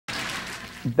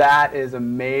That is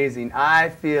amazing. I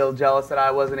feel jealous that I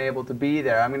wasn't able to be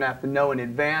there. I'm going to have to know in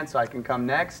advance so I can come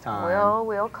next time.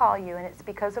 We'll call you, and it's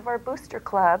because of our booster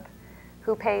club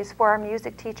who pays for our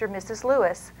music teacher, Mrs.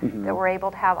 Lewis, that we're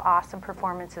able to have awesome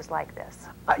performances like this.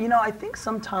 You know, I think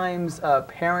sometimes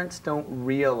parents don't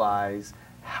realize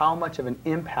how much of an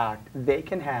impact they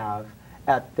can have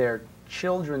at their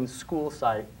children's school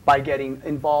site by getting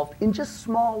involved in just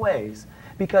small ways.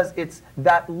 Because it's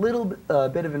that little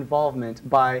bit of involvement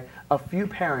by a few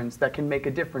parents that can make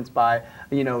a difference by,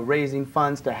 you know, raising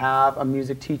funds to have a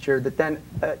music teacher that then,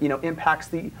 you know, impacts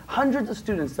the hundreds of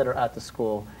students that are at the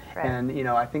school. Right. And, you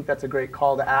know, I think that's a great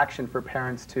call to action for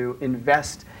parents to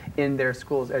invest in their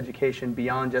school's education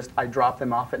beyond just, I drop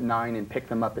them off at 9 and pick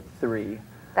them up at 3.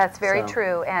 That's very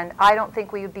true, and I don't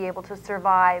think we would be able to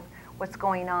survive what's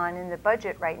going on in the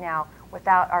budget right now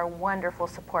without our wonderful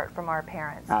support from our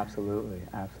parents. Absolutely,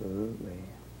 absolutely.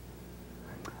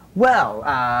 Well,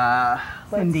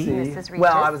 Cindy. let's see. Mrs. Regis.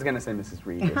 Well, I was going to say Mrs.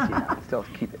 Regis, you know, still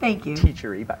keep it Thank you.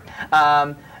 teachery. But,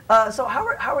 so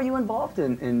how are you involved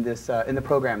in this in the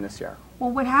program this year?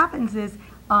 Well, what happens is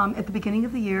at the beginning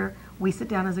of the year, we sit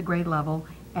down as a grade level,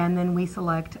 and then we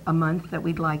select a month that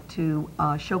we'd like to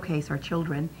showcase our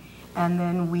children, and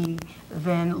then we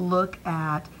look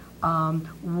at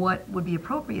what would be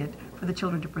appropriate for the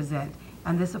children to present.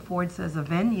 And this affords us a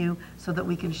venue so that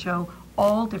we can show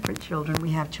all different children. We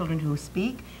have children who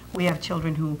speak, we have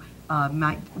children who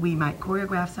we might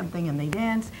choreograph something and they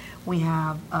dance, we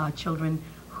have children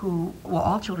who, well,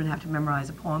 all children have to memorize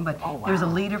a poem, but there's a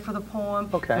leader for the poem,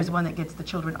 there's one that gets the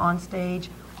children on stage,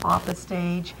 off the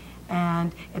stage,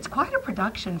 and it's quite a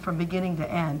production from beginning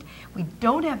to end. We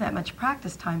don't have that much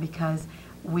practice time because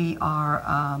we are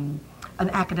an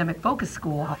academic focus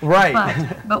school, right?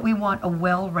 But we want a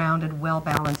well-rounded,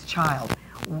 well-balanced child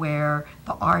where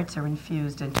the arts are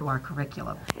infused into our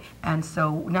curriculum. And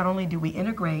so not only do we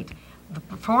integrate the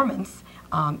performance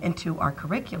into our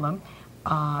curriculum,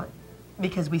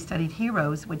 because we studied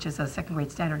heroes, which is a second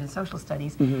grade standard in social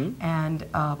studies, and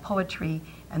poetry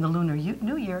and the Lunar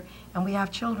New Year, and we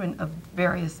have children of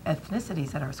various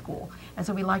ethnicities at our school. And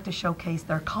so we like to showcase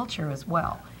their culture as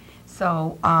well.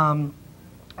 So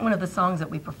one of the songs that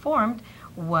we performed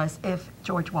was If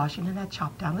George Washington Had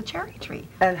Chopped Down the Cherry Tree.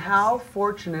 And how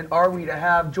fortunate are we to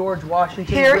have George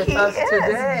Washington Here with he us is,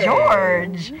 today?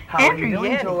 George. How are you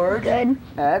doing, George? Good.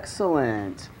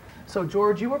 Excellent. So,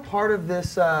 George, you were part of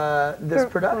this this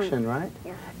production, right?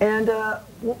 Yeah. And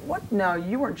what? Now,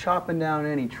 you weren't chopping down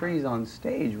any trees on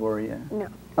stage, were you? No.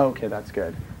 Okay, that's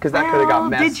good. Because that could have got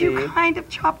messy. Did you kind of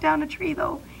chop down a tree,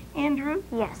 though, Andrew?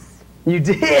 Yes. You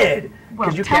did?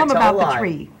 Well, you tell can't them tell about a lie. the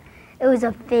tree. It was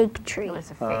a fake tree. It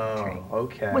was a fake tree.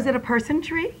 Okay. Was it a person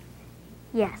tree?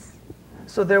 Yes.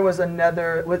 So there was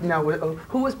another. Now,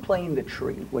 who was playing the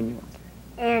tree when you?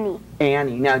 Annie.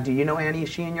 Annie. Now, do you know Annie? Is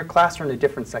she in your class or in a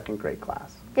different second grade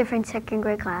class? Different second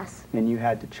grade class. And you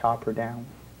had to chop her down?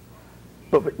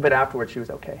 But afterwards she was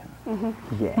okay, huh?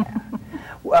 Mm-hmm.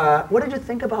 Yeah. What did you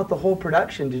think about the whole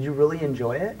production? Did you really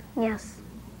enjoy it? Yes.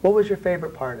 What was your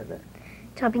favorite part of it?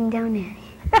 Chopping down Annie.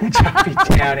 Chopping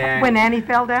down Annie. When Annie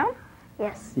fell down?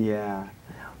 Yes. Yeah.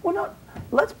 Well, no,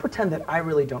 let's pretend that I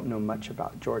really don't know much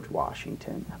about George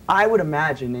Washington. I would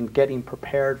imagine in getting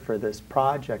prepared for this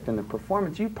project and the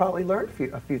performance, you probably learned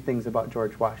a few things about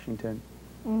George Washington.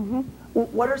 Mm-hmm. Well,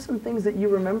 what are some things that you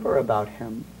remember about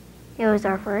him? He was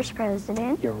our first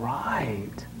president. You're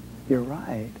right. You're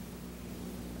right.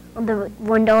 The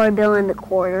 $1 bill and the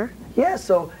quarter. Yeah,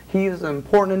 so he is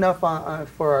important enough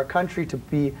for our country to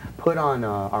be put on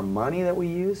our money that we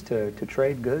use to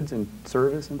trade goods and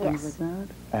service and things like that?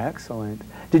 Excellent.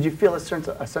 Did you feel a sense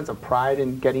of pride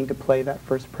in getting to play that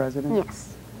first president?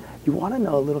 Yes. You want to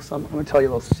know a little something? I'm going to tell you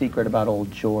a little secret about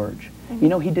old George. You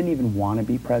know, he didn't even want to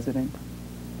be president.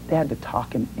 They had to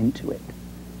talk him into it.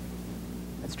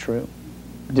 That's true.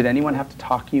 Did anyone have to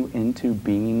talk you into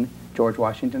being George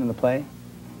Washington in the play?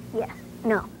 Yes.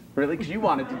 No. Really? Because you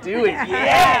wanted to do it.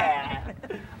 Yeah!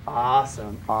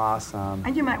 Awesome, awesome.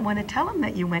 And you might want to tell him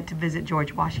that you went to visit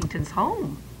George Washington's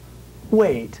home.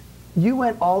 Wait, you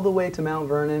went all the way to Mount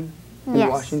Vernon in Yes.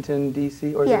 Washington,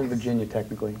 D.C., or is it in Yes. Virginia,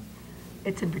 technically?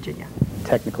 It's in Virginia.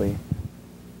 Technically.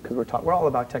 Because we're all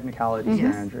about technicalities here,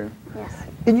 Andrew. Yes.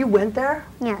 And you went there?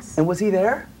 Yes. And was he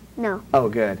there? No. Oh,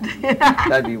 good.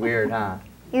 That'd be weird, huh?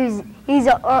 He's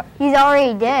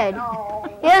already dead.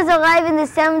 He was alive in the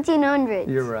 1700s.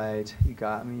 You're right. You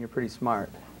got me. You're pretty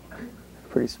smart.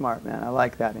 Pretty smart, man. I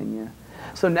like that in you.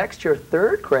 So next year,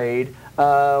 third grade,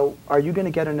 are you going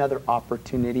to get another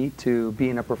opportunity to be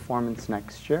in a performance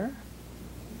next year?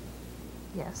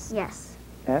 Yes. Yes.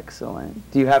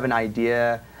 Excellent. Do you have an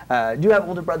idea Do you have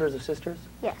older brothers or sisters?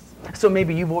 Yes. So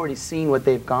maybe you've already seen what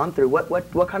they've gone through.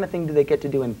 What kind of thing do they get to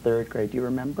do in 3rd grade? Do you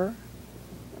remember?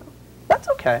 That's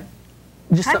okay.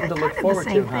 Just something to look forward to,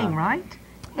 the same thing, right?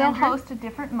 They'll host a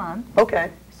different month.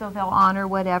 Okay. So they'll honor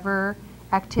whatever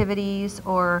activities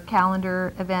or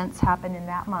calendar events happen in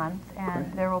that month,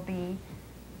 and there will be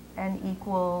an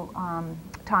equal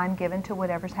time given to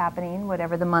whatever's happening,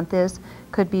 whatever the month is.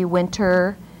 Could be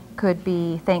winter, could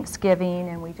be Thanksgiving,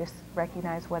 and we just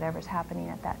recognize whatever's happening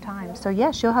at that time. So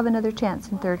yes, you'll have another chance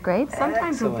in 3rd grade.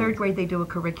 Sometimes in 3rd grade they do a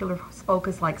curricular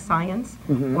focus like science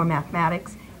or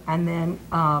mathematics, and then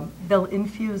they'll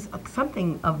infuse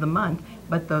something of the month,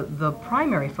 but the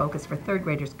primary focus for 3rd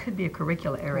graders could be a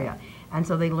curricular area. And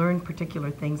so they learn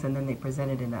particular things, and then they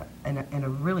present it in a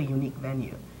really unique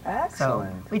venue.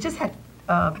 Excellent. So we just had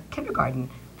kindergarten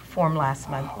perform last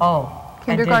month. Oh,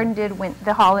 Kindergarten did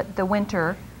the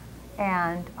winter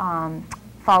and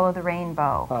Follow the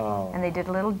Rainbow. Oh. And they did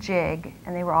a little jig,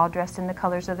 and they were all dressed in the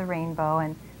colors of the rainbow,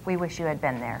 and we wish you had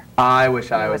been there. I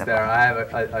wish I was would've there. I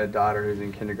have a daughter who's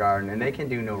in kindergarten, and they can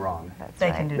do no wrong. That's They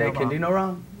right. can do They no can wrong. do no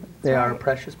wrong. They are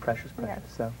precious, precious, precious.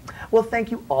 So, well, thank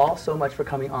you all so much for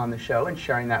coming on the show and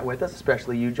sharing that with us,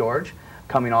 especially you, George,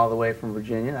 coming all the way from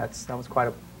Virginia. That was quite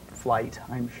a flight,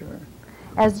 I'm sure.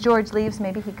 As George leaves,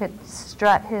 maybe he could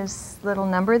strut his little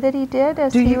number that he did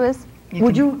as Do he you- was.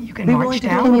 Would you can be march willing to do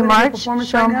down. a Can little you bit of a march? performance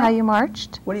Show right him now? how you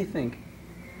marched. What do you think?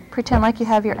 Pretend like you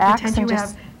have your axe Pretend and you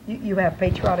just. have you have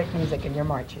patriotic music and you're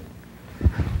marching.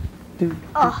 It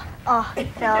fell.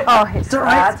 Oh, his,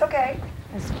 That's okay.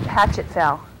 his hatchet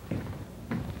fell.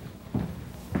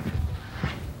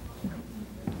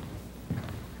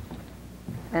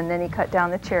 And then he cut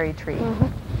down the cherry tree.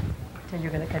 Pretend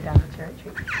you're going to cut down the cherry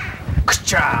tree.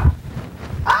 Ka-cha!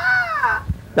 Ah!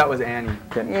 That was Annie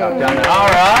getting chopped down Yay. there. All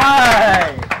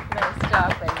right! Nice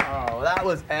job, baby. Oh, that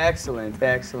was excellent,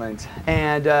 excellent.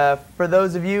 And for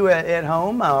those of you at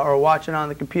home or watching on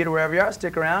the computer, wherever you are,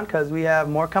 stick around because we have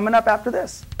more coming up after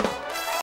this.